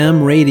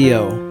AM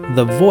Radio,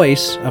 the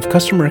voice of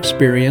customer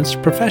experience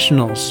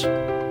professionals.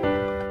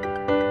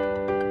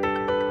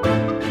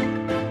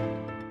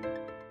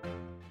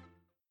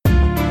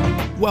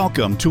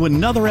 Welcome to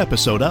another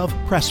episode of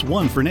Press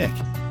One for Nick.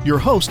 Your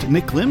host,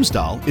 Nick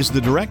Glimsdahl, is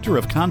the Director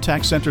of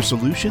Contact Center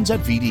Solutions at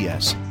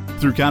VDS.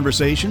 Through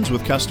conversations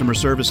with customer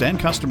service and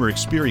customer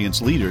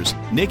experience leaders,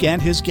 Nick and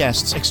his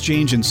guests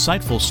exchange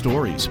insightful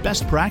stories,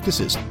 best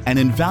practices, and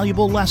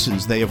invaluable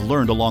lessons they have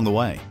learned along the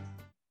way.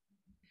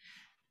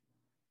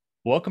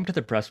 Welcome to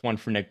the Press One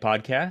for Nick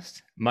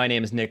podcast. My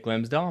name is Nick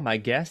Glimsdahl. My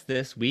guest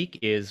this week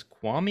is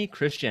Kwame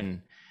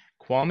Christian.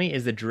 Kwame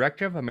is the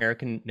Director of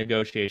American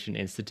Negotiation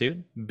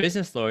Institute,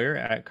 business lawyer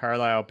at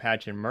Carlisle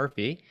Patch and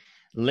Murphy,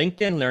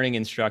 LinkedIn learning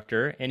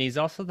instructor, and he's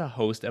also the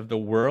host of the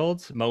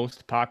world's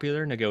most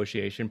popular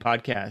negotiation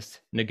podcast,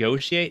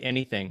 Negotiate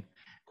Anything.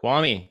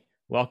 Kwame,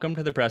 welcome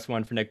to the Press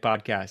One for Nick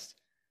podcast.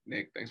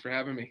 Nick, thanks for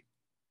having me.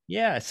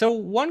 Yeah, so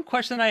one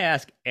question I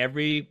ask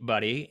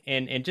everybody,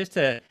 and just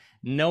to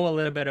know a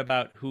little bit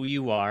about who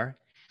you are,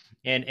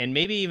 and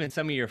maybe even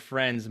some of your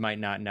friends might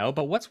not know,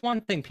 but what's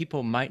one thing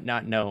people might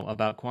not know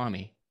about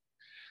Kwame?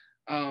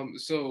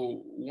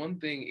 So one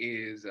thing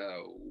is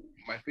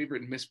my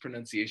favorite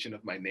mispronunciation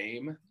of my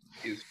name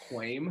is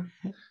Quame.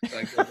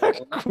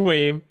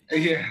 Quame.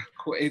 Yeah,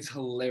 it's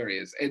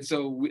hilarious. And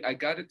so I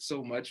got it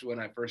so much when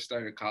I first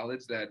started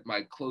college that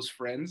my close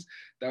friends,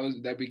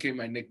 that became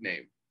my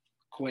nickname.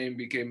 Quame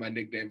became my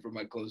nickname for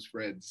my close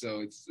friends.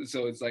 So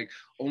it's like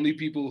only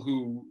people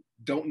who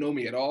don't know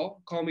me at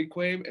all call me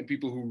Quame, and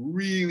people who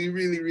really,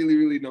 really, really,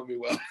 really know me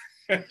well.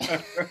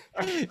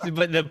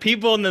 But the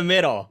people in the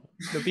middle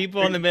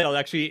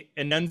actually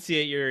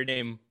enunciate your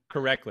name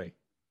correctly.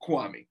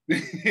 Kwame.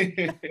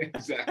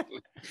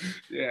 Exactly.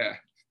 Yeah.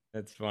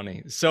 That's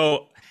funny.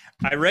 So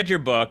I read your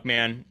book,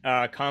 man,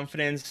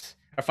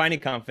 Finding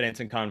Confidence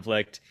in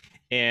Conflict.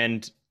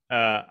 And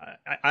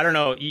I don't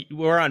know,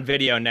 we're on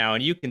video now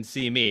and you can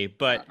see me,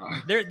 but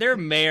there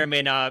may or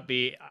may not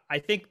be, I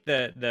think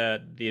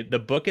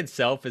the book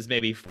itself is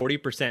maybe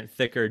 40%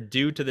 thicker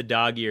due to the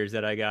dog ears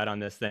that I got on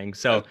this thing.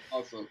 So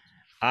awesome.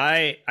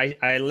 I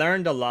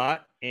learned a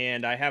lot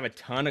and I have a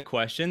ton of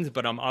questions,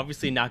 but I'm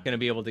obviously not going to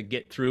be able to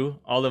get through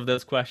all of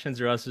those questions,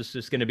 or else it's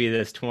just going to be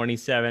this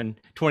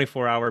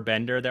 24-hour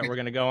bender that we're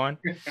going to go on.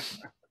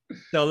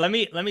 So let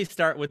me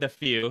start with a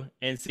few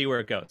and see where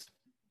it goes.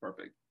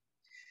 Perfect.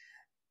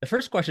 The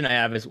first question I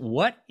have is,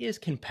 what is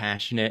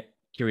compassionate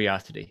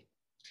curiosity?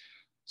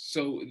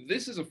 So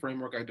this is a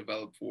framework I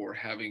developed for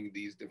having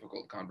these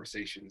difficult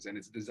conversations, and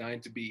it's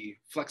designed to be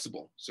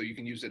flexible, so you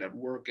can use it at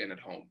work and at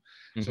home.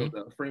 Mm-hmm. So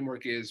the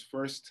framework is: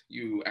 first,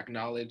 you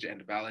acknowledge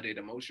and validate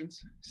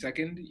emotions.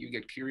 Second, you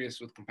get curious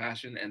with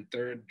compassion. And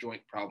third,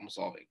 joint problem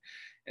solving.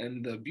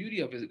 And the beauty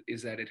of it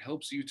is that it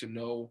helps you to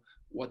know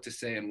what to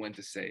say and when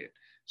to say it.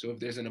 So if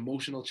there's an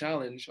emotional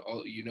challenge,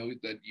 you know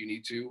that you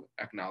need to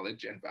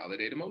acknowledge and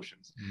validate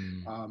emotions.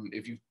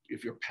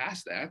 If you're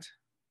past that,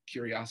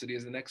 curiosity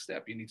is the next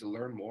step. You need to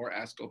learn more,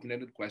 ask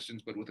open-ended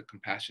questions, but with a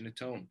compassionate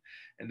tone.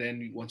 And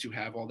then once you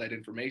have all that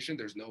information,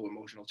 there's no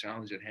emotional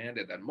challenge at hand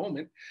at that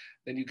moment,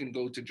 then you can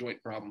go to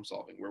joint problem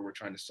solving, where we're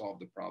trying to solve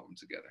the problem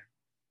together.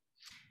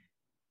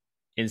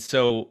 And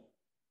so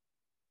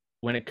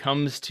when it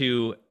comes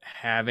to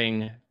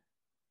having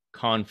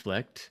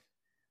conflict,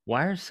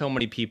 why are so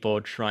many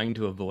people trying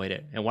to avoid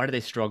it? And why do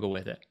they struggle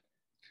with it?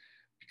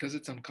 Because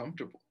it's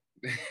uncomfortable.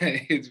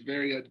 It's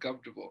very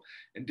uncomfortable.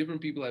 And different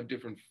people have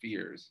different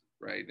fears,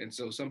 right? And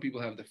so some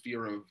people have the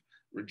fear of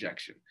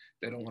rejection.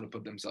 They don't want to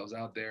put themselves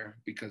out there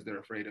because they're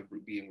afraid of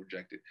being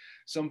rejected.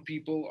 Some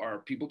people are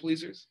people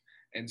pleasers,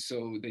 and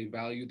so they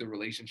value the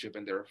relationship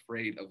and they're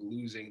afraid of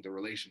losing the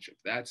relationship.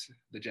 That's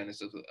the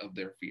genesis of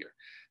their fear.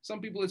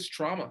 Some people, it's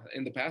trauma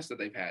in the past that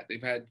they've had.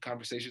 They've had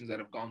conversations that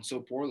have gone so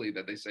poorly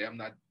that they say, I'm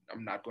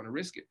not going to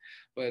risk it.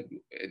 But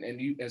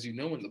you, as you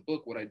know in the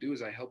book, what I do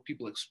is I help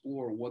people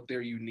explore what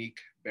their unique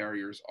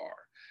barriers are,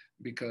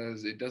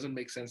 because it doesn't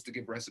make sense to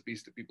give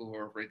recipes to people who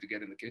are afraid to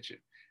get in the kitchen.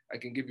 I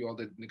can give you all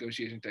the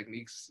negotiation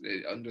techniques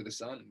under the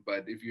sun,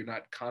 but if you're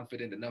not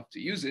confident enough to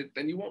use it,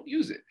 then you won't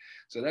use it.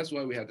 So that's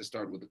why we have to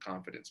start with the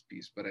confidence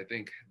piece. But I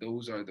think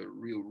those are the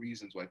real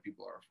reasons why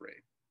people are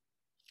afraid.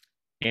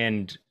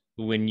 And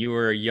when you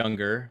were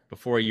younger,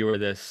 before you were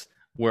this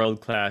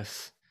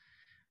world-class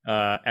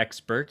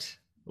expert,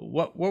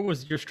 what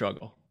was your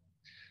struggle?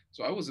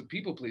 So I was a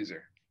people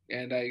pleaser.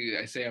 And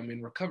I say I'm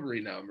in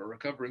recovery now. I'm a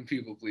recovering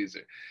people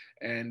pleaser.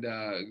 And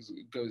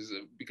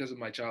because of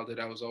my childhood,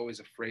 I was always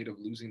afraid of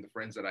losing the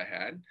friends that I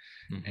had.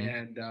 Mm-hmm.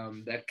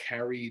 And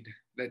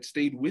that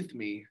stayed with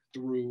me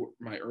through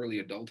my early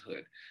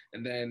adulthood.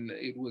 And then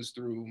it was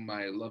through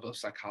my love of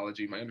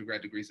psychology, my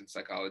undergrad degrees in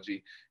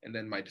psychology, and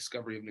then my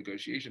discovery of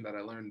negotiation, that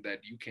I learned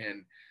that you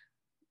can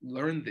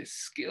learn this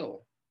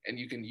skill and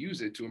you can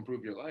use it to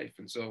improve your life.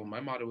 And so my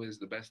motto is,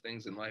 the best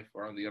things in life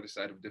are on the other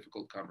side of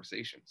difficult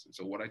conversations. And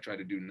so what I try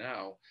to do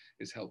now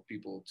is help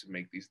people to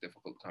make these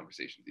difficult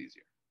conversations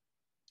easier.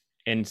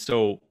 And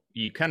so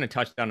you kind of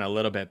touched on it a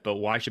little bit, but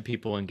why should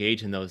people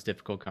engage in those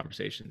difficult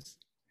conversations?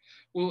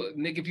 Well,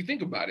 Nick, if you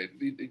think about it,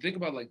 you think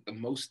about like the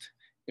most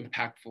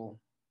impactful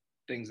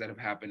things that have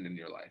happened in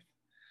your life.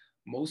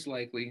 Most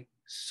likely,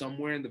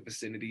 somewhere in the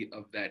vicinity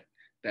of that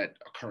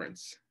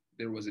occurrence,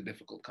 there was a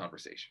difficult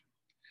conversation.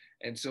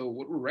 And so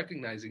what we're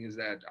recognizing is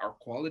that our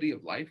quality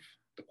of life,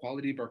 the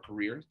quality of our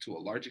career to a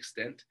large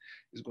extent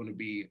is going to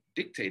be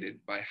dictated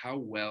by how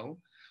well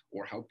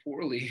or how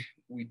poorly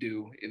we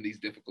do in these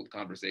difficult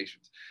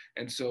conversations.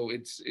 And so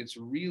it's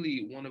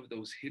really one of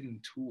those hidden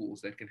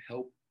tools that can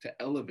help to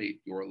elevate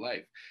your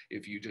life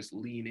if you just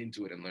lean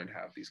into it and learn to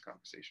have these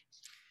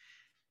conversations.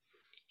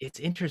 It's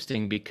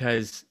interesting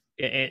because,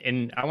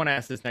 and I want to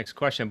ask this next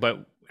question,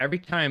 but every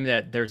time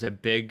that there's a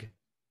big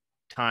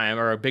time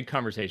or a big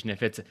conversation,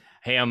 if it's,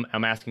 hey, I'm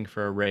asking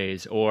for a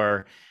raise,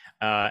 or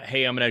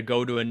hey, I'm going to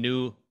go to a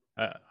new,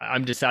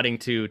 I'm deciding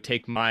to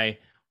take my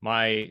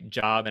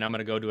job and I'm going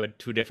to go to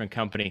a different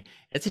company.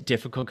 It's a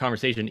difficult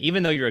conversation,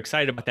 even though you're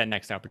excited about that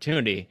next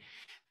opportunity.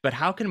 But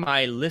how can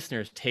my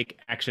listeners take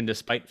action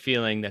despite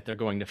feeling that they're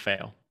going to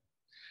fail?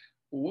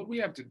 Well, what we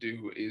have to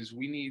do is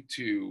we need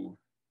to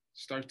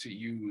start to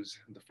use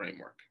the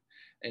framework.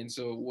 And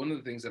so one of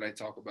the things that I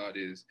talk about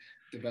is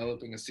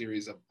developing a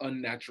series of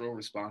unnatural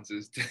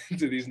responses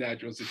to these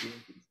natural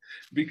situations,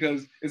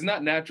 because it's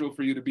not natural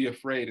for you to be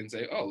afraid and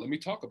say, oh, let me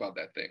talk about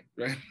that thing,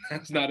 right?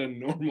 That's not a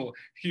normal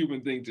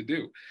human thing to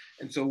do.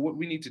 And so what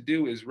we need to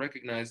do is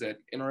recognize that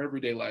in our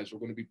everyday lives, we're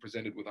going to be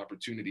presented with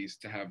opportunities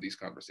to have these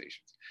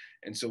conversations.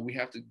 And so we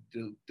have to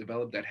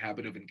develop that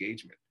habit of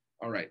engagement.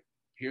 All right,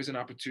 here's an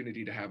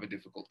opportunity to have a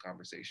difficult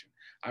conversation.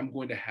 I'm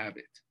going to have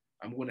it.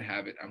 I'm going to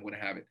have it. I'm going to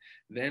have it.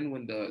 Then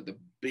when the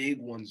big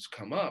ones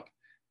come up,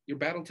 you're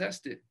battle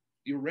tested.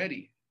 You're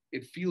ready.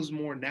 It feels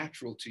more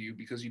natural to you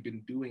because you've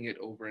been doing it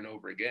over and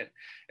over again.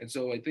 And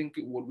so I think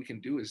what we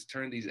can do is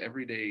turn these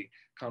everyday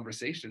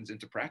conversations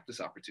into practice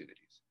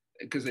opportunities,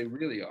 because they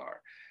really are.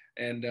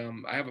 And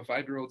I have a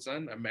 5-year-old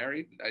son. I'm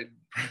married.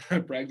 I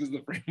practice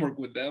the framework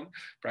with them,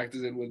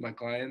 practice it with my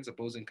clients,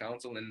 opposing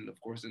counsel, and of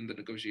course in the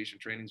negotiation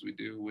trainings we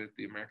do with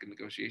the American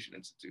Negotiation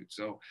Institute.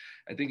 So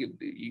I think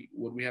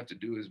what we have to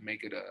do is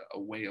make it a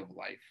way of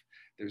life.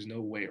 There's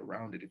no way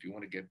around it. If you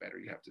want to get better,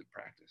 you have to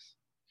practice.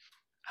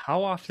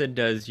 How often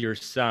does your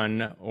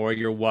son or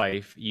your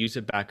wife use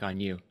it back on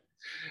you?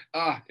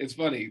 It's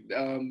funny.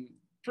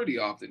 Pretty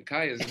often.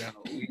 Kai is now,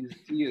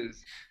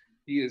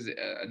 he is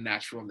a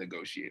natural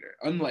negotiator.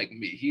 Unlike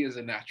me, he is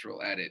a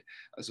natural at it.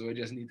 So I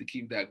just need to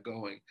keep that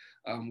going.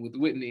 With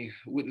Whitney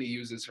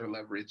uses her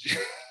leverage.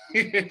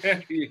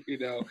 You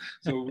know,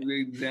 so the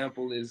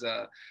example is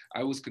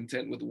I was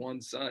content with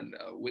one son.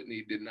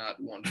 Whitney did not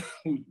want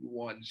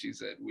one. She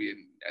said we had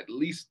at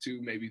least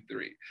 2, maybe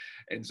 3.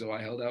 And so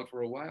I held out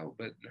for a while,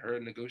 but her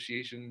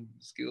negotiation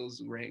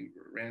skills reign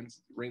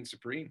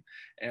supreme.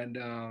 And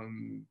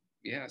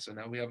yeah, so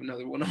now we have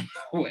another one on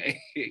the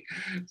way.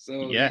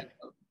 So Yeah.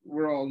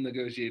 we're all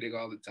negotiating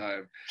all the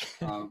time,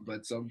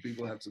 but some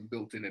people have some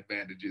built-in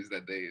advantages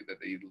that they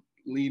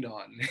lean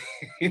on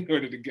in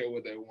order to get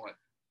what they want.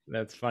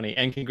 That's funny.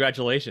 And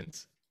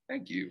congratulations.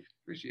 Thank you.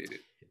 Appreciate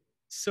it.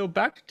 So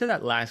back to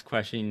that last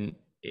question,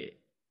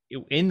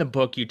 in the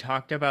book, you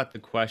talked about the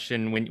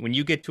question when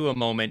you get to a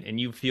moment and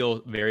you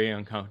feel very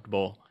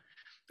uncomfortable,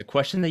 the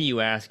question that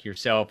you ask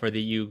yourself or that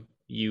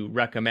you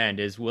recommend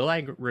is, will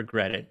I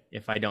regret it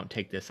if I don't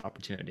take this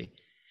opportunity?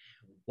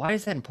 Why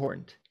is that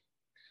important?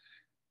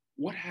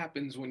 What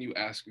happens when you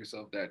ask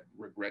yourself that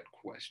regret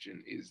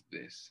question is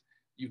this: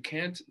 you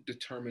can't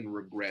determine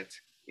regret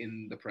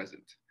in the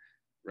present,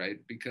 right?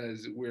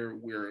 Because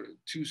we're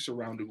too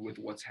surrounded with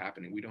what's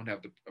happening. We don't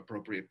have the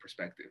appropriate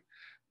perspective.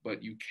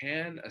 But you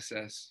can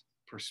assess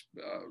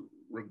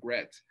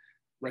regret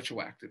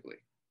retroactively.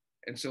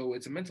 And so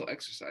it's a mental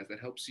exercise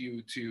that helps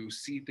you to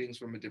see things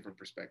from a different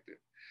perspective.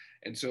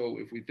 And so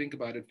if we think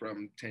about it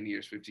from 10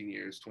 years, 15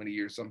 years, 20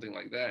 years, something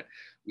like that,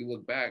 we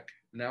look back,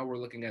 now we're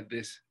looking at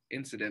this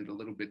incident a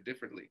little bit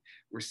differently.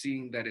 We're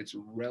seeing that it's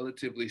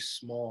relatively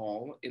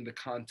small in the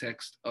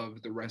context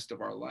of the rest of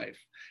our life.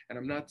 And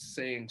I'm not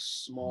saying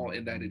small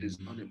in that it is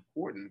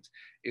unimportant.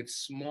 It's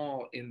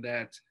small in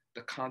that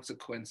the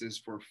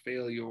consequences for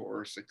failure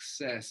or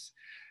success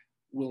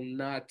will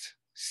not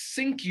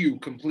sink you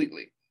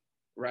completely,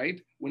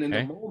 right? When in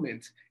the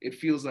moment, it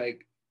feels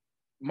like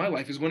my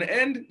life is going to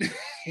end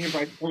if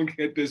I don't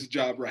get this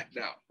job right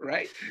now,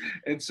 right?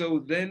 And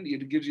so then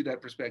it gives you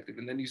that perspective.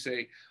 And then you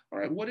say, all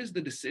right, what is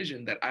the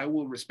decision that I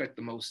will respect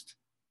the most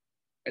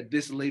at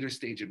this later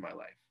stage in my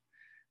life?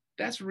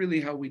 That's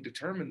really how we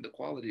determine the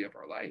quality of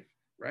our life,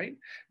 right?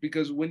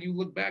 Because when you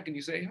look back and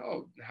you say,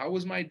 oh, how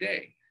was my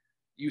day?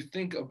 You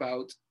think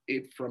about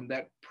it from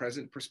that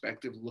present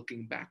perspective,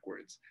 looking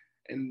backwards.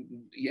 And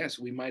yes,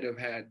 we might have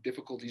had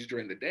difficulties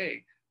during the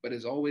day, but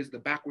it's always the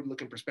backward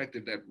looking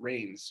perspective that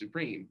reigns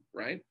supreme,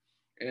 right?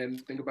 And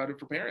think about it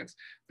for parents.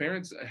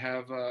 Parents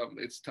have,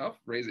 it's tough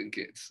raising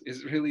kids.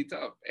 It's really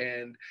tough.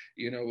 And,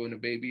 you know, when a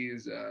baby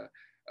is,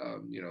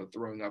 you know,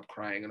 throwing up,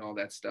 crying and all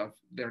that stuff,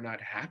 they're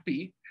not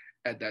happy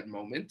at that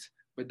moment,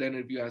 But then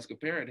if you ask a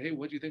parent, hey,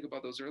 what do you think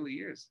about those early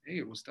years? Hey,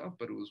 it was tough,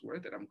 but it was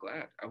worth it. I'm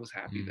glad. I was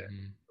happy then,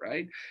 Mhm.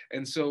 right?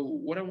 And so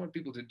what I want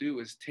people to do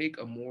is take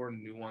a more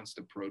nuanced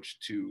approach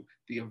to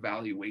the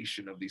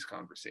evaluation of these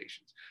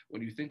conversations.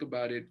 When you think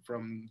about it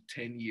from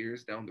 10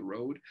 years down the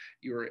road,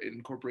 you're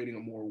incorporating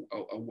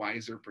a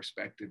wiser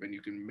perspective, and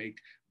you can make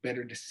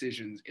better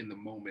decisions in the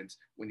moment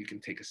when you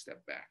can take a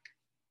step back.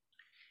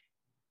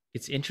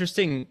 It's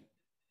interesting.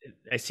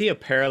 I see a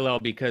parallel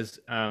because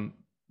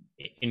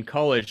in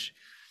college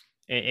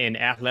and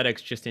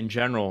athletics, just in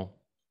general,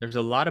 there's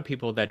a lot of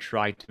people that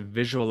try to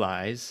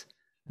visualize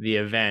the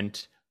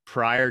event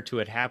prior to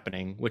it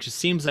happening, which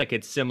seems like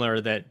it's similar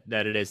that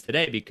it is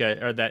today, because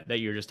or that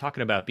you're just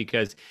talking about.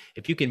 Because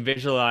if you can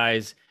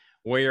visualize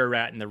where you're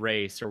at in the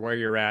race, or where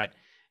you're at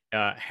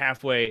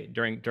halfway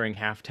during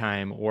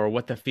halftime, or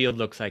what the field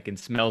looks like and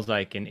smells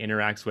like and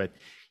interacts with,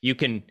 you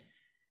can,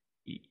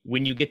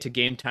 when you get to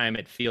game time,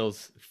 it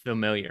feels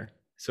familiar.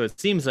 So it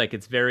seems like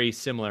it's very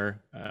similar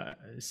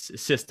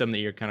system that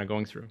you're kind of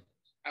going through.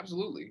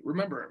 Absolutely.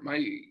 Remember,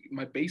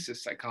 my base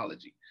is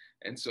psychology.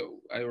 And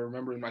so I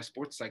remember in my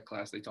sports psych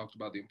class, they talked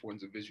about the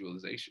importance of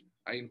visualization.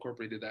 I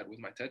incorporated that with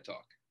my TED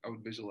Talk. I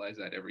would visualize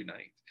that every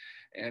night.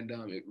 And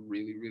it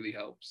really, really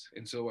helps.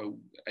 And so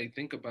I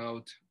think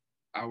about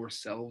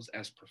ourselves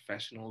as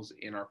professionals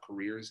in our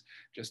careers,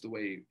 just the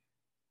way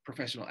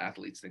professional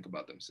athletes think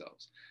about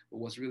themselves. But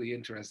what's really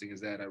interesting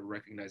is that I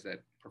recognize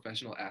that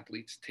professional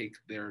athletes take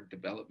their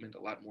development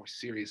a lot more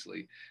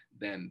seriously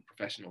than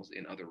professionals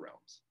in other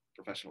realms.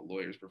 Professional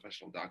lawyers,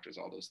 professional doctors,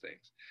 all those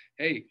things.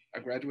 Hey, I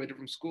graduated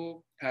from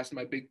school, passed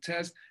my big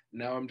test.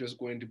 Now I'm just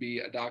going to be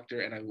a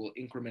doctor, and I will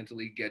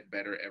incrementally get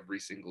better every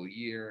single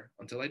year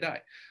until I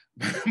die.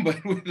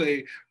 But with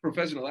a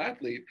professional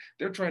athlete,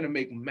 they're trying to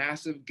make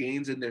massive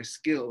gains in their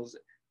skills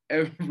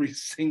every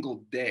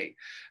single day.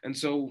 And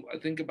so I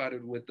think about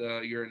it with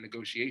your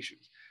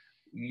negotiations.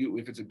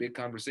 If it's a big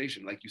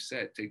conversation, like you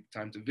said, take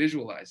time to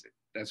visualize it.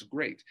 That's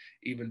great.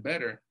 Even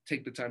better,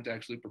 take the time to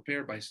actually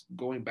prepare by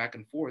going back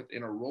and forth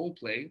in a role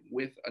play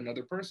with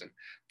another person.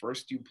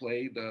 First, you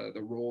play the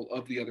role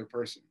of the other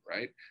person,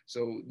 right?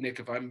 So Nick,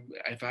 if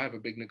I have a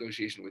big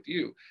negotiation with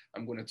you,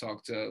 I'm going to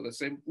talk to, let's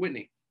say,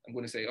 Whitney. I'm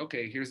going to say,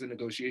 okay, here's the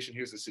negotiation,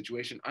 here's the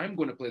situation. I'm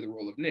going to play the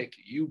role of Nick.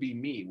 You be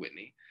me,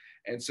 Whitney.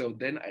 And so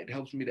then it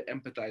helps me to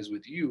empathize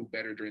with you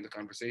better during the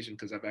conversation,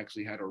 because I've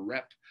actually had a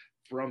rep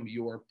from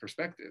your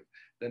perspective.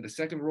 Then the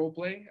second role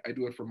play, I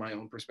do it from my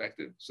own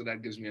perspective. So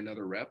that gives me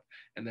another rep.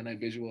 And then I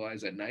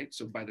visualize at night.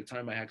 So by the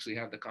time I actually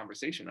have the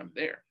conversation, I'm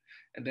there.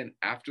 And then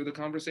after the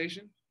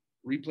conversation,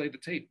 replay the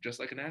tape, just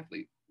like an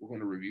athlete. We're going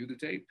to review the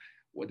tape.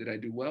 What did I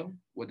do well?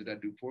 What did I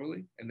do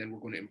poorly? And then we're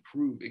going to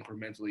improve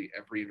incrementally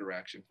every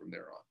interaction from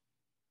there on.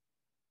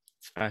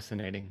 It's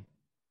fascinating.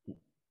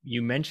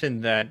 You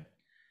mentioned that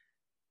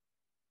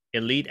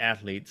elite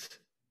athletes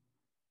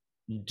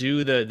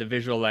do the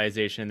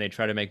visualization, they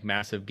try to make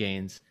massive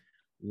gains.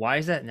 Why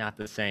is that not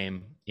the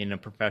same in a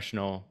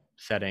professional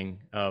setting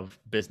of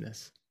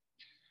business?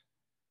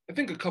 I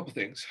think a couple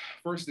things.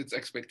 First, it's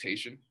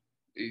expectation.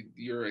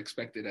 You're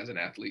expected as an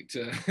athlete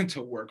to,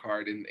 to work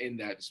hard in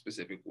that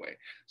specific way.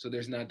 So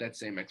there's not that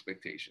same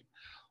expectation.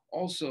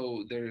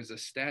 Also, there's a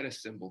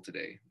status symbol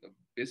today of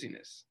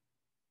busyness.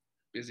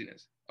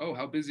 Busyness. Oh,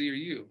 how busy are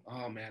you?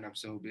 Oh man, I'm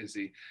so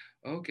busy.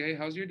 Okay,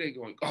 how's your day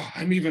going? Oh,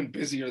 I'm even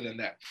busier than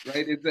that,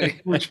 right? It's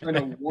like we're trying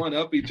to one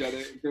up each other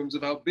in terms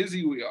of how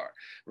busy we are,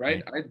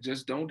 right? I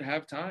just don't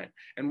have time.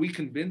 And we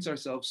convince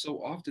ourselves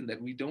so often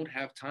that we don't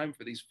have time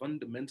for these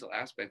fundamental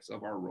aspects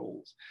of our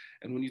roles.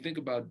 And when you think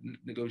about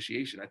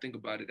negotiation, I think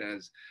about it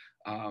as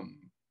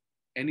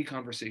any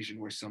conversation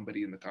where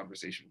somebody in the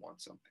conversation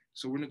wants something.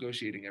 So we're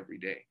negotiating every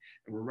day,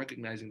 and we're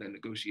recognizing that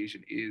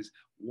negotiation is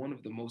one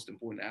of the most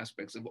important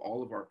aspects of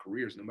all of our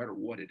careers, no matter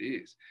what it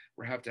is.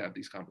 We have to have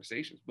these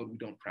conversations, but we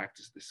don't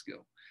practice this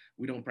skill.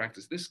 We don't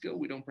practice this skill.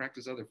 We don't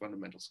practice other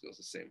fundamental skills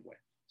the same way.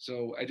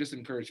 So I just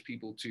encourage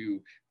people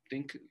to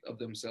think of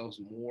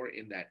themselves more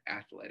in that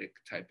athletic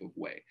type of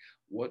way.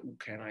 What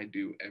can I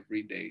do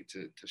every day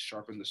to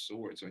sharpen the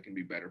sword so I can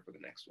be better for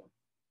the next one?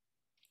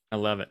 I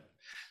love it.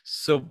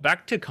 So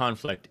back to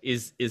conflict.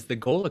 Is the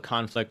goal of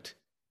conflict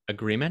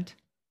agreement?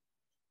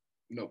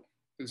 No.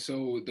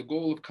 So the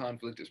goal of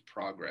conflict is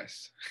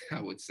progress,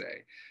 I would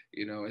say.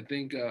 I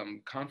think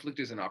conflict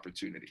is an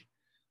opportunity.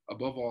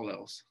 Above all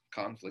else,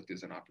 conflict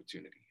is an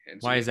opportunity.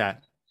 And so Why is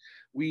that?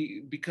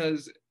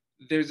 because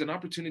there's an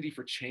opportunity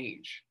for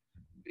change.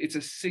 It's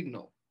a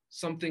signal.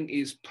 Something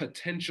is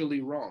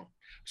potentially wrong.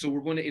 So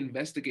we're going to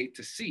investigate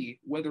to see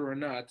whether or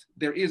not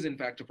there is in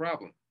fact a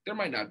problem. There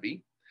might not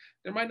be.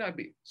 There might not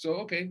be. So,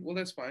 okay, well,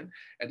 that's fine.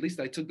 At least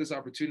I took this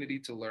opportunity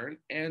to learn,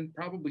 and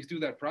probably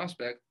through that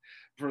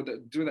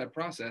through that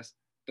process,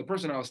 the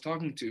person I was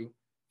talking to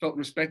felt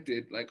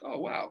respected, like, oh,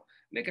 wow,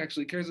 Nick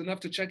actually cares enough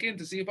to check in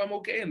to see if I'm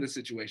okay in this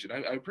situation.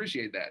 I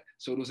appreciate that.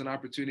 So it was an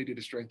opportunity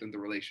to strengthen the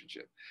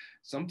relationship.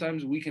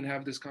 Sometimes we can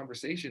have this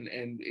conversation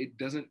and it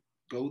doesn't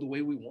go the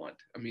way we want.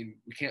 I mean,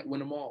 we can't win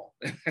them all,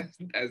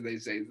 as they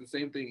say. It's the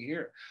same thing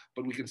here,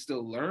 but we can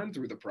still learn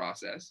through the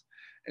process.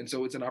 And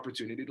so it's an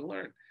opportunity to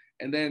learn.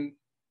 And then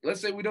Let's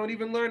say we don't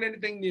even learn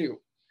anything new.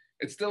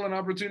 It's still an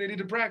opportunity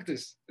to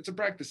practice. It's a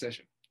practice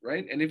session,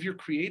 right? And if you're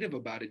creative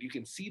about it, you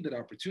can see that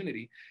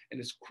opportunity. And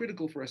it's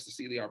critical for us to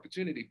see the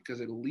opportunity because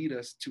it'll lead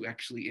us to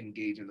actually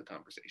engage in the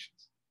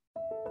conversations.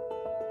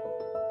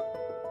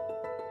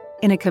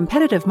 In a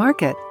competitive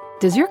market,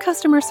 does your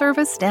customer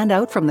service stand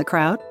out from the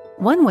crowd?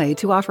 One way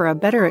to offer a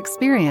better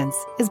experience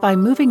is by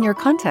moving your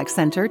contact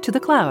center to the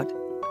cloud.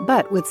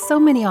 But with so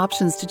many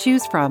options to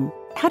choose from,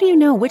 how do you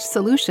know which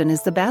solution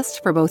is the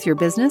best for both your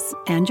business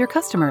and your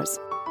customers?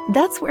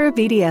 That's where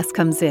VDS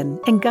comes in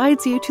and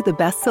guides you to the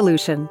best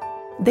solution.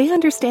 They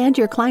understand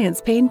your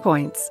clients' pain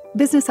points,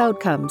 business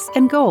outcomes,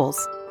 and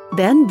goals.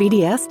 Then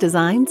VDS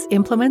designs,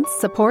 implements,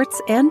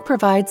 supports, and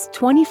provides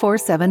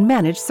 24/7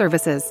 managed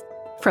services.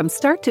 From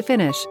start to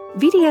finish,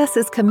 VDS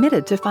is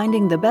committed to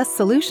finding the best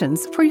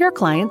solutions for your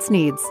clients'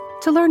 needs.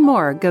 To learn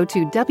more, go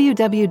to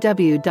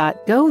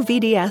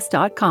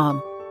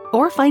www.govds.com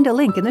or find a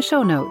link in the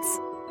show notes.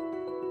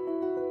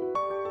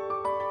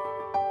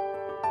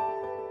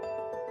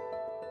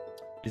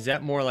 Is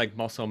that more like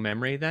muscle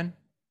memory then?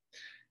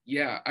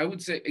 Yeah, I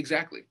would say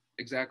exactly.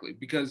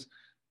 Because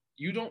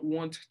you don't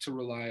want to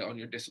rely on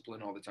your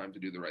discipline all the time to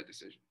do the right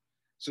decision.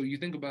 So you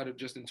think about it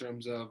just in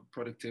terms of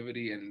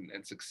productivity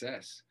and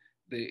success.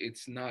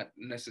 It's not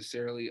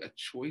necessarily a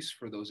choice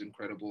for those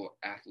incredible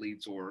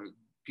athletes or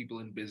people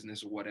in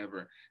business or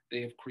whatever.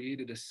 They have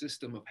created a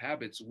system of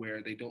habits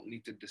where they don't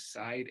need to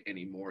decide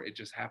anymore. It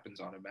just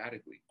happens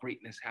automatically.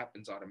 Greatness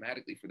happens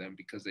automatically for them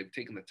because they've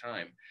taken the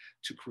time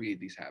to create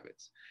these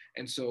habits.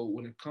 And so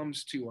when it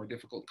comes to our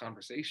difficult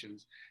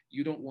conversations,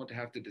 you don't want to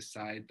have to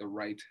decide the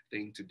right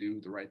thing to do,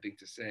 the right thing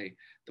to say.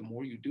 The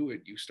more you do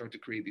it, you start to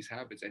create these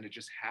habits, and it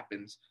just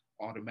happens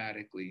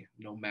automatically,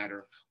 no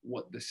matter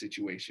what the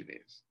situation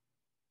is.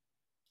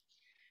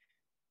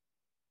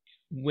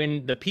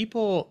 When the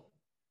people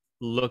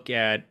look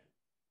at,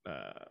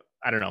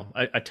 I don't know,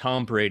 a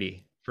Tom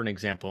Brady, for an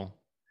example,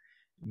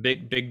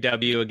 big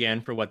W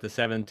again for what, the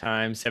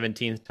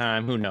 17th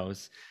time, who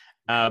knows?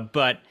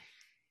 But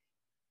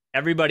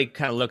everybody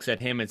kind of looks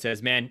at him and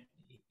says, man,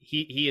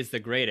 he is the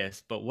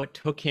greatest. But what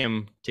took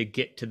him to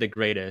get to the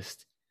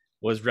greatest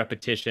was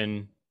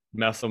repetition,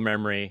 muscle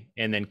memory,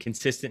 and then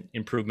consistent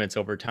improvements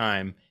over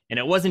time. And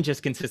it wasn't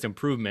just consistent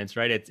improvements,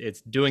 right?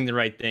 It's doing the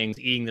right things,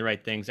 eating the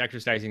right things,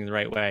 exercising the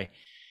right way.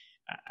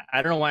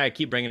 I don't know why I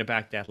keep bringing it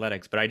back to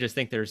athletics, but I just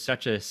think there's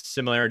such a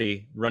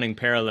similarity running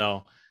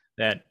parallel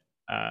that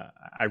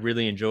I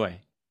really enjoy.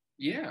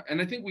 Yeah,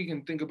 and I think we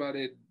can think about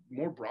it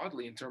more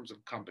broadly in terms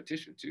of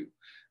competition too.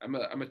 I'm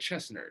a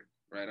chess nerd,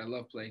 right? I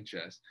love playing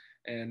chess,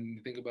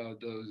 and think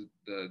about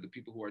the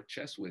people who are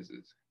chess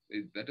whizzes.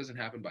 That doesn't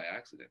happen by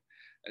accident.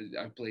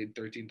 I've played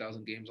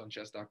 13,000 games on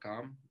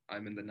chess.com.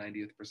 I'm in the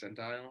 90th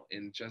percentile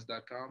in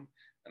chess.com,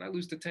 and I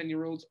lose to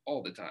 10-year-olds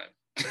all the time.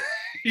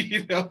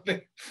 You know,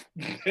 they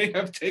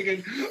have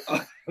taken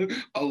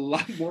a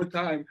lot more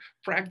time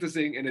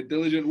practicing in a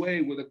diligent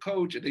way with a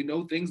coach, and they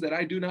know things that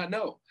I do not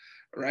know,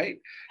 right?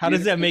 How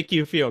does that make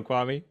you feel,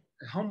 Kwame?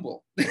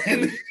 Humble.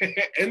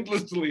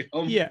 Endlessly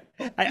humble. Yeah,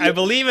 I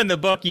believe in the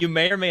book you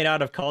may or may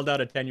not have called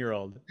out a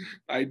 10-year-old.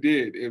 I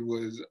did. It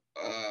was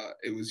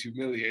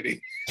humiliating.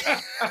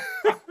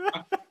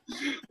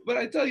 But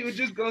I tell you, it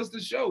just goes to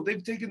show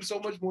they've taken so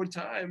much more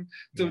time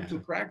to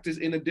practice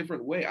in a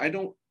different way. I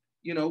don't,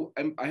 you know,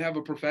 I have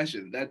a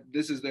profession that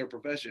this is their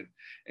profession.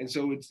 And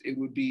so it's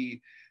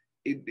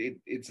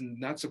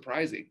not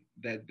surprising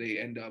that they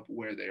end up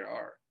where they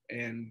are.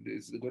 And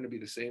it's going to be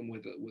the same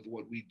with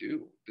what we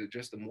do.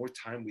 Just the more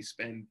time we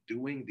spend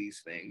doing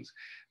these things,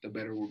 the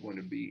better we're going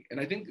to be. And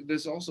I think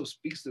this also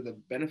speaks to the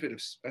benefit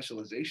of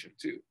specialization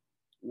too.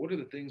 What are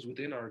the things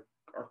within our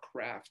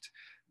craft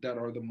that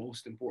are the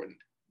most important?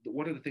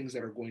 What are the things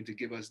that are going to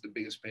give us the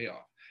biggest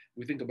payoff?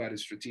 We think about it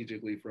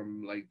strategically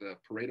from like the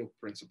Pareto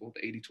principle,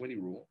 the 80-20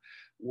 rule.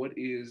 What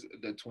is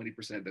the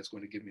 20% that's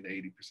going to give me the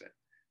 80%?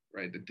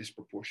 Right? The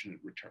disproportionate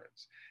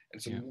returns.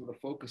 And so we want to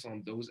focus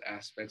on those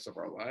aspects of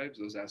our lives,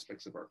 those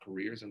aspects of our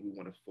careers, and we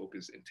want to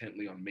focus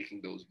intently on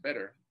making those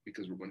better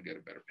because we're going to get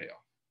a better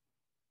payoff.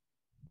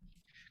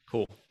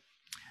 Cool.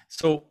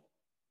 So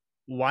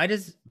why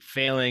does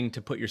failing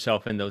to put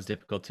yourself in those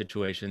difficult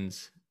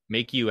situations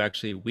make you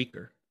actually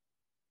weaker?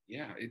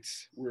 Yeah,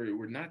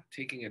 we're not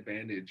taking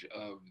advantage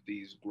of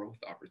these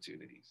growth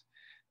opportunities.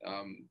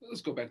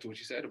 Let's go back to what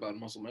you said about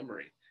muscle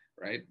memory.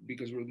 Right?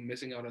 Because we're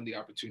missing out on the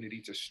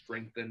opportunity to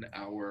strengthen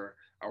our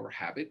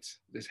habits,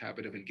 this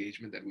habit of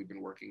engagement that we've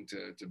been working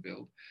to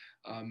build.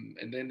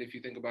 And then if you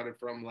think about it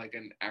from like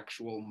an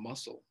actual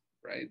muscle,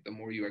 right? The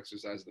more you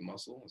exercise the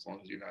muscle, as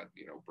long as you're not,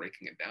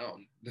 breaking it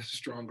down, the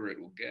stronger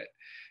it will get.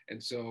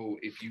 And so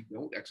if you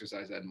don't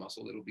exercise that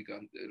muscle, it'll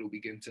begin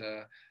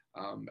to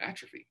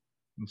atrophy.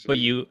 So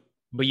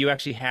but you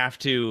actually have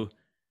to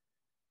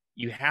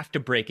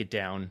break it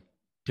down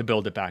to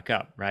build it back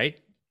up, right?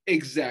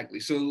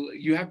 Exactly. So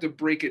you have to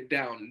break it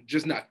down,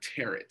 just not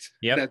tear it.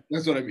 Yeah,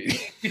 that's what I mean.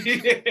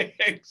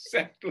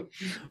 Exactly.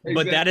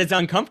 But that is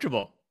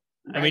uncomfortable.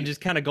 Right. I mean,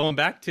 just kind of going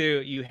back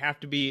to, you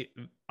have to be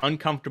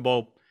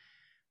uncomfortable,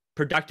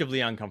 productively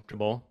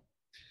uncomfortable.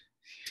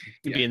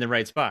 to be in the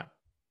right spot.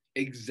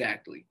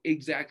 Exactly.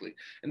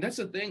 And that's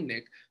the thing,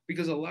 Nick,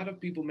 because a lot of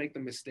people make the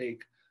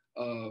mistake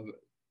of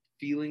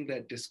feeling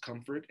that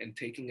discomfort and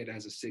taking it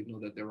as a signal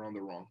that they're on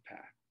the wrong path.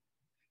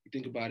 You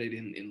think about it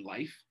in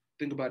life,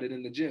 think about it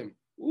in the gym.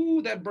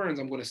 Ooh, that burns.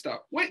 I'm going to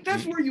stop. Wait,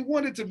 that's where you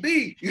want it to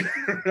be.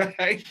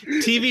 Right?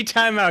 TV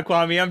timeout,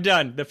 Kwame. I'm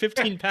done. The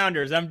 15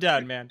 pounders. I'm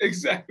done, man.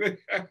 Exactly.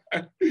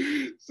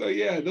 So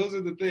yeah, those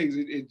are the things.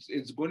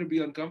 It's going to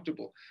be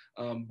uncomfortable,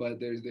 but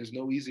there's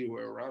no easy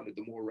way around it.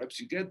 The more reps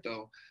you get,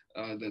 though,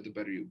 the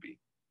better you'll be.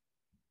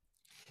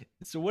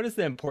 So what is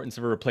the importance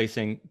of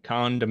replacing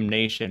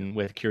condemnation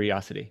with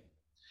curiosity?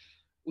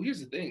 Well,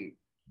 here's the thing.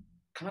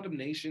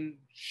 Condemnation,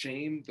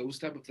 shame, those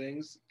type of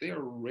things, they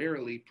are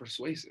rarely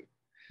persuasive.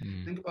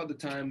 Think about the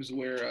times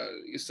where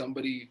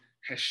somebody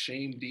has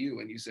shamed you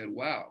and you said,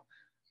 wow,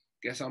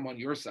 guess I'm on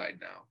your side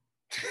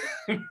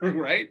now.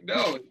 Right?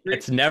 No.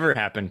 It's never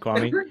happened,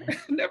 Kwame.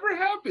 Never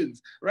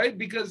happens, right?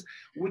 Because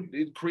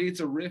it creates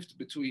a rift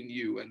between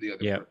you and the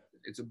other person.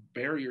 It's a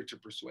barrier to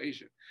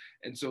persuasion.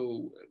 And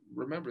so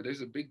remember,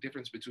 there's a big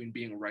difference between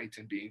being right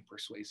and being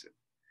persuasive.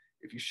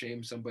 If you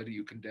shame somebody,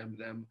 you condemn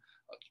them,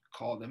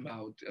 call them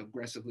out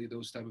aggressively,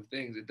 those type of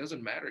things, it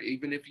doesn't matter.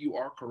 Even if you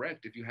are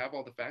correct, if you have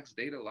all the facts,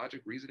 data,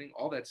 logic, reasoning,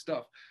 all that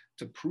stuff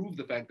to prove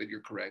the fact that you're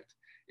correct,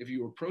 if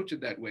you approach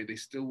it that way, they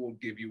still won't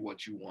give you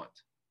what you want,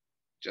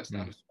 just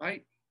out of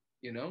spite,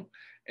 you know?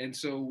 And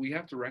so we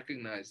have to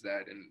recognize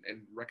that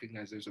and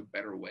recognize there's a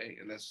better way.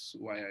 And that's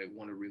why I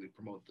want to really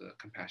promote the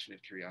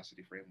compassionate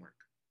curiosity framework.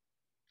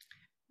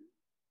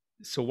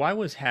 So why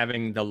was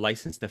having the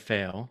license to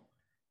fail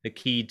the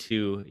key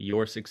to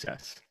your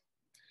success?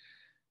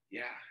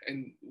 Yeah.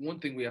 And one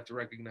thing we have to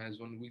recognize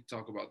when we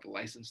talk about the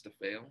license to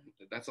fail,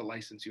 that's a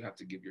license you have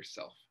to give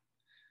yourself.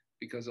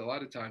 Because a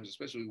lot of times,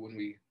 especially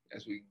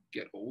as we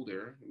get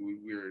older,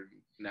 we're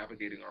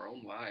navigating our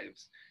own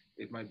lives.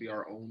 It might be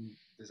our own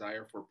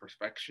desire for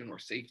perfection or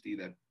safety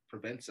that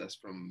prevents us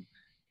from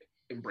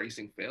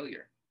embracing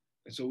failure.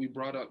 And so we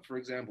brought up, for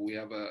example, we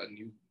have a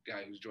new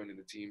guy who's joining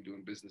the team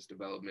doing business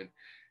development.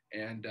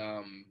 And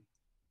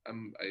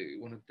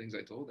one of the things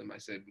I told him, I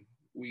said,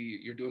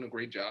 you're doing a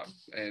great job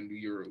and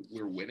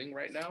we're winning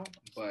right now,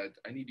 but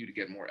I need you to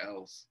get more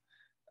L's.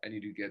 I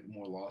need you to get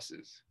more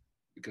losses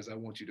because I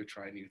want you to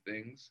try new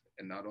things,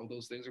 and not all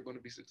those things are going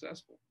to be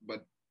successful.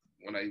 But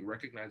when I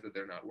recognize that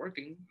they're not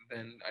working,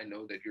 then I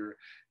know that you're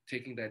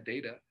taking that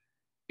data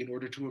in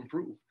order to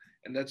improve.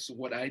 And that's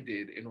what I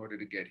did in order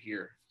to get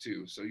here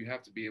too. So you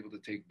have to be able to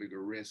take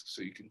bigger risks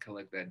so you can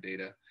collect that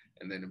data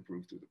and then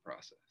improve through the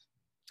process.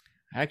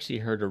 I actually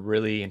heard a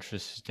really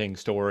interesting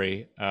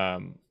story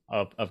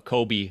of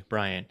Kobe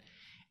Bryant,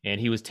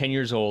 and he was 10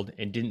 years old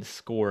and didn't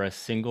score a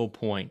single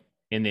point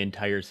in the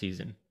entire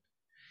season.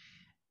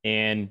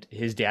 And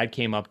his dad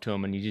came up to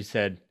him and he just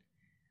said,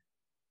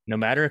 no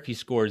matter if you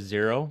score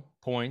 0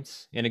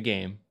 points in a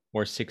game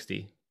or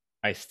 60,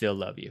 I still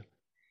love you.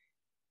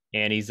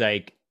 And he's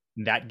like,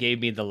 that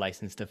gave me the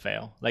license to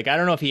fail. Like, I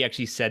don't know if he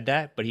actually said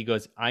that, but he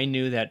goes, I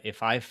knew that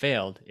if I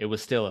failed, it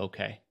was still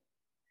okay.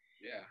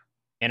 Yeah.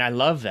 And I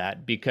love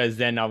that because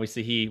then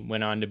obviously he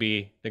went on to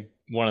be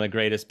one of the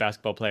greatest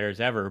basketball players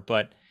ever,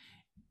 but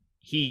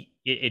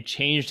it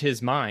changed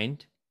his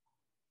mind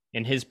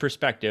and his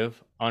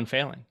perspective on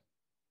failing.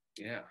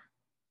 Yeah,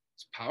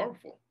 it's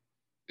powerful.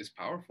 It's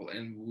powerful.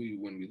 And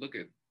when we look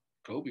at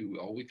Kobe,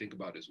 all we think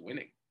about is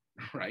winning,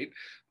 right?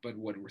 But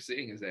what we're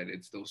seeing is that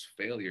it's those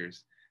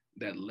failures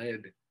that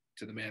led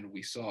to the man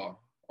we saw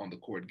on the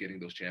court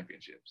getting those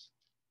championships.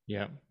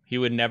 Yeah, he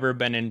would never have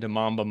been into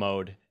Mamba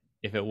mode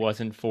if it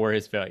wasn't for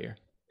his failure.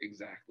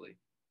 Exactly.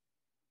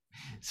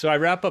 So I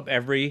wrap up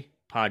every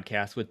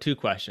podcast with 2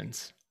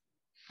 questions.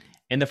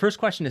 And the first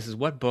question is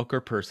what book or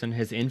person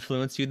has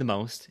influenced you the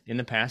most in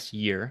the past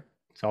year?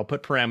 So I'll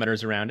put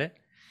parameters around it.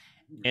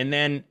 And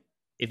then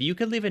if you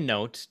could leave a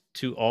note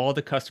to all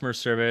the customer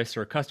service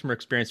or customer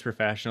experience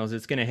professionals,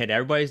 it's going to hit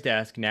everybody's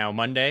desk now,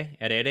 Monday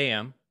at 8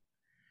 a.m.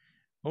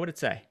 What would it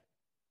say?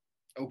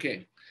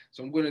 Okay.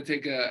 So I'm going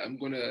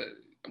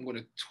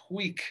to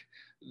tweak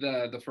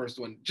the first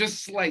one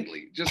just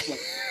slightly.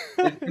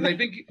 And I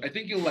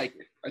think you'll like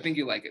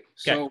it.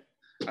 So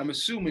I'm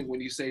assuming when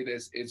you say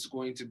this,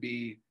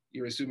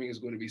 you're assuming it's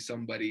going to be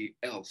somebody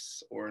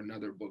else or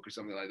another book or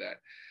something like that.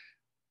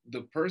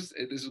 This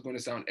is going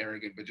to sound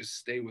arrogant, but just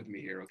stay with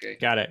me here, okay?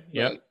 Got it.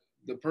 Yep.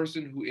 The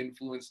person who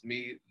influenced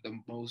me the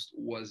most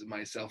was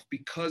myself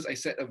because I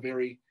set a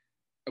very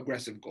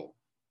aggressive goal.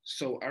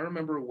 So I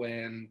remember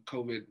when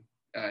COVID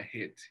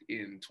hit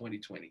in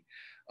 2020.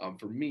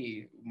 For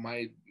me,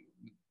 my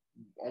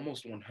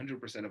almost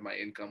 100% of my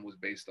income was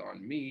based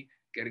on me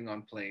getting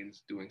on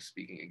planes, doing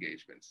speaking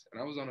engagements.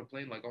 And I was on a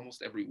plane like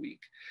almost every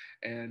week.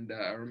 And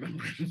I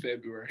remember in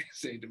February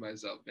saying to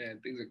myself, man,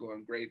 things are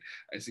going great.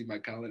 I see my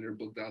calendar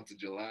booked out to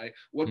July.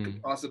 What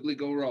could possibly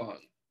go wrong?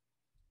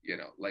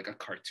 like a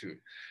cartoon,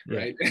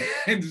 right?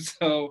 And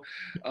so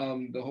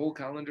the whole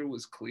calendar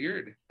was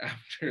cleared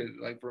after,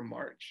 like, from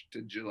March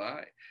to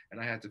July, and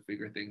I had to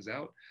figure things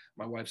out.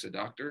 My wife's a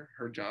doctor.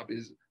 Her job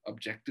is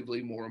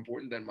objectively more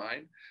important than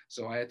mine.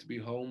 So I had to be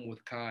home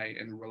with Kai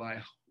and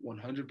rely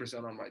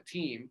 100% on my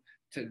team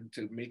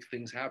to make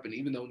things happen,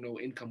 even though no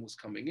income was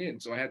coming in.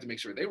 So I had to make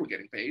sure they were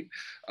getting paid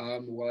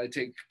while I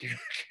take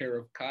care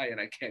of Kai, and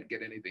I can't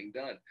get anything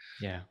done.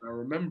 Yeah. I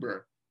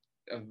remember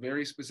a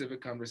very specific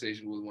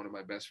conversation with one of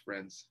my best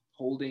friends,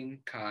 holding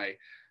Kai,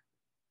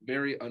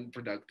 very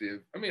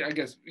unproductive. I mean, I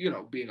guess,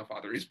 being a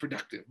father is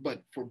productive,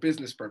 but for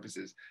business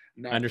purposes,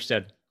 not.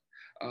 Understood.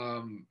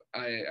 I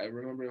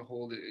remember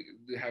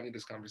having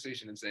this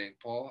conversation and saying,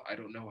 Paul, I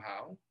don't know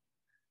how,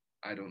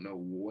 I don't know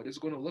what it's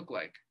going to look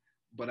like,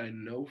 but I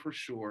know for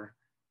sure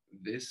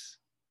this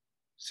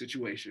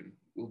situation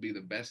will be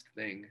the best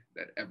thing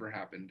that ever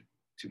happened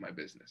to my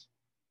business.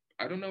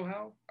 I don't know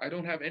how. I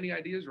don't have any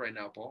ideas right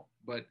now, Paul,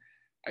 but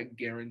I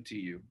guarantee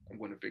you I'm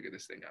going to figure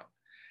this thing out.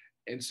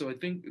 And so I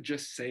think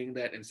just saying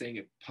that and saying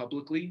it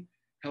publicly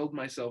held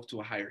myself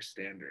to a higher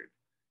standard.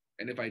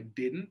 And if I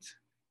didn't,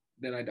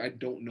 then I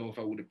don't know if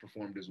I would have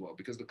performed as well,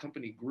 because the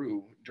company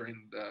grew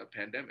during the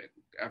pandemic.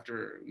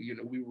 After,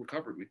 we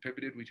recovered, we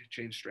pivoted, we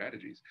changed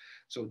strategies.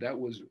 So that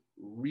was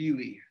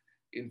really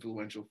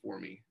influential for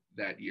me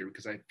that year,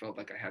 because I felt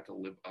like I had to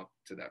live up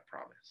to that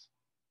promise.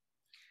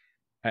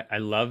 I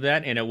love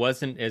that. And it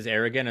wasn't as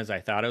arrogant as I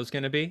thought it was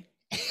going to be.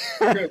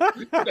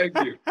 Thank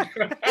you.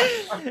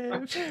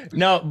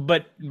 No,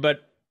 but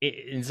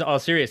in all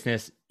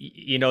seriousness,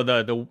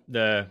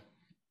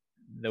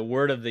 the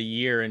word of the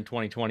year in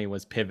 2020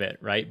 was pivot,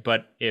 right?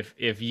 But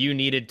if you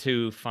needed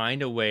to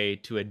find a way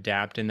to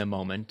adapt in the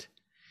moment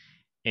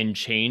and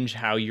change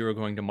how you were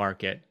going to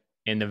market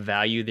and the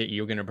value that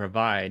you're going to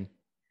provide,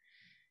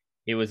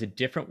 it was a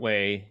different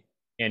way.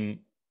 And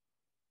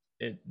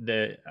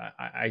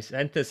I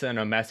sent this in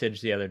a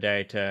message the other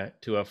day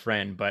to a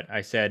friend, but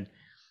I said,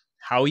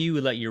 how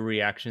you let your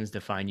reactions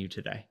define you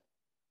today.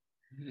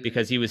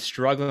 Because he was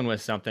struggling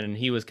with something and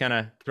he was kind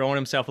of throwing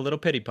himself a little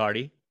pity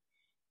party.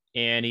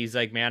 And he's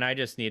like, man, I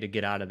just need to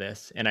get out of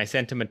this. And I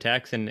sent him a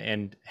text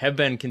and have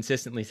been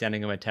consistently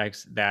sending him a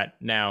text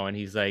that now. And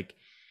he's like,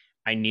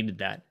 I needed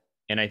that.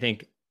 And I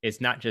think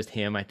it's not just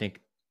him. I think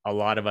a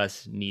lot of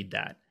us need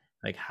that.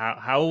 Like,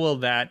 how will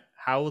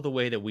the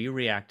way that we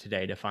react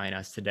today define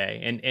us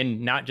today?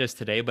 And not just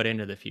today, but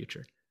into the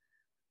future.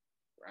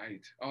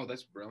 Right. Oh,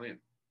 that's brilliant.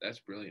 That's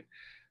brilliant.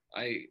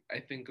 I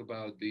think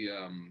about the,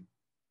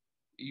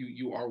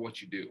 you are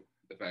what you do.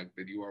 The fact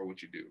that you are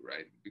what you do,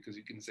 right? Because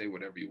you can say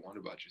whatever you want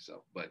about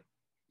yourself, but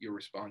your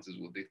responses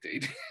will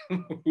dictate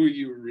who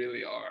you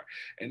really are.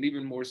 And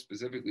even more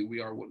specifically, we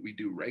are what we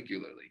do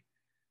regularly,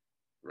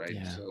 right?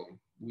 Yeah. So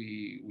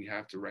we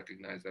have to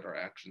recognize that our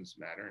actions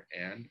matter.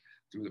 And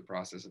through the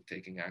process of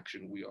taking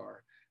action, we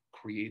are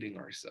creating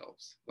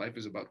ourselves. Life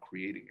is about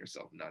creating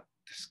yourself, not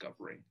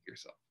discovering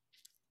yourself.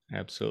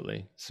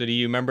 Absolutely. So do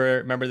you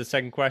remember the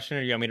second question,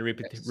 or do you want me to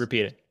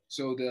repeat it?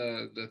 So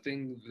the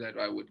thing that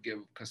I would give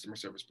customer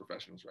service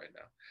professionals right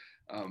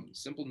now,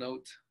 simple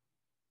note: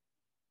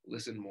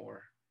 listen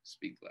more,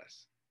 speak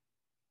less.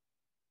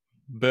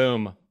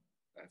 Boom.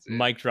 That's it.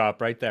 Mic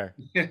drop right there.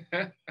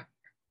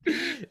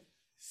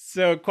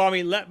 So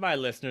Kwame, let my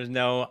listeners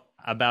know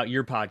about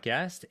your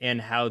podcast and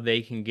how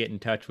they can get in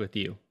touch with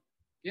you.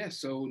 Yeah,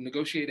 so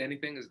Negotiate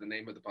Anything is the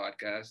name of the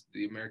podcast.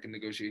 The American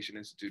Negotiation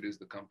Institute is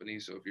the company.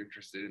 So if you're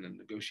interested in a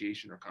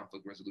negotiation or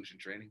conflict resolution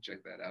training,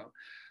 check that out.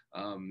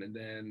 And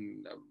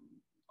then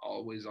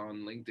always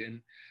on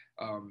LinkedIn,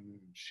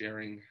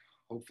 sharing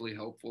hopefully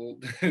helpful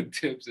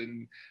tips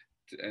and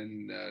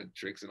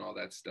tricks and all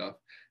that stuff.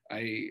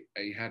 I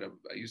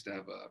used to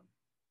have a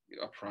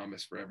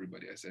promise for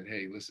everybody. I said,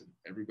 hey, listen,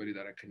 everybody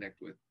that I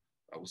connect with,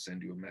 I will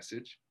send you a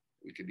message.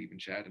 We could even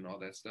chat and all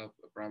that stuff,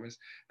 a promise,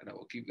 and I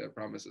will keep that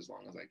promise as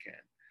long as I can.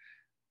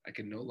 I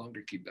can no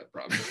longer keep that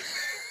promise.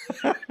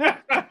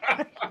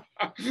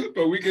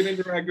 But we can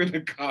interact in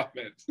the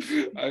comments.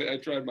 I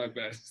tried my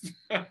best.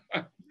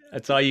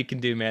 That's all you can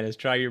do, man, is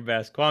try your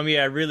best. Kwame,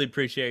 I really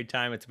appreciate your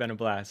time. It's been a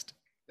blast.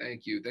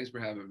 Thank you. Thanks for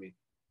having me.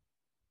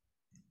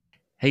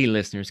 Hey,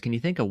 listeners, can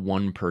you think of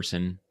one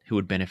person who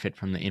would benefit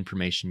from the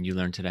information you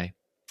learned today?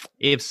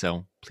 If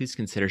so, please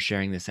consider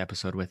sharing this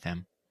episode with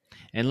them.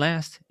 And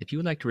last, if you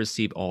would like to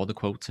receive all the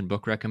quotes and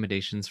book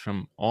recommendations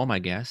from all my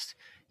guests,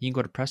 you can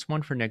go to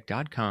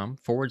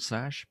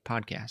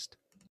pressonefornick.com/podcast.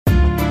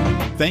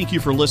 Thank you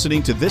for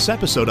listening to this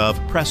episode of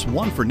Press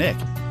One for Nick.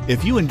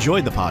 If you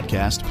enjoyed the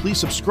podcast, please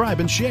subscribe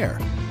and share.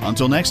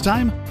 Until next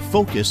time,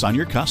 focus on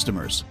your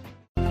customers.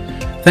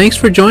 Thanks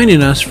for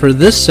joining us for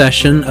this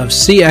session of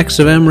CX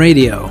of M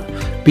Radio.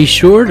 Be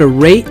sure to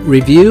rate,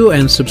 review,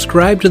 and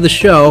subscribe to the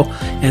show,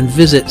 and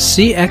visit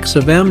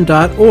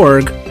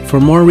cxofm.org for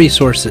more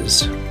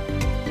resources.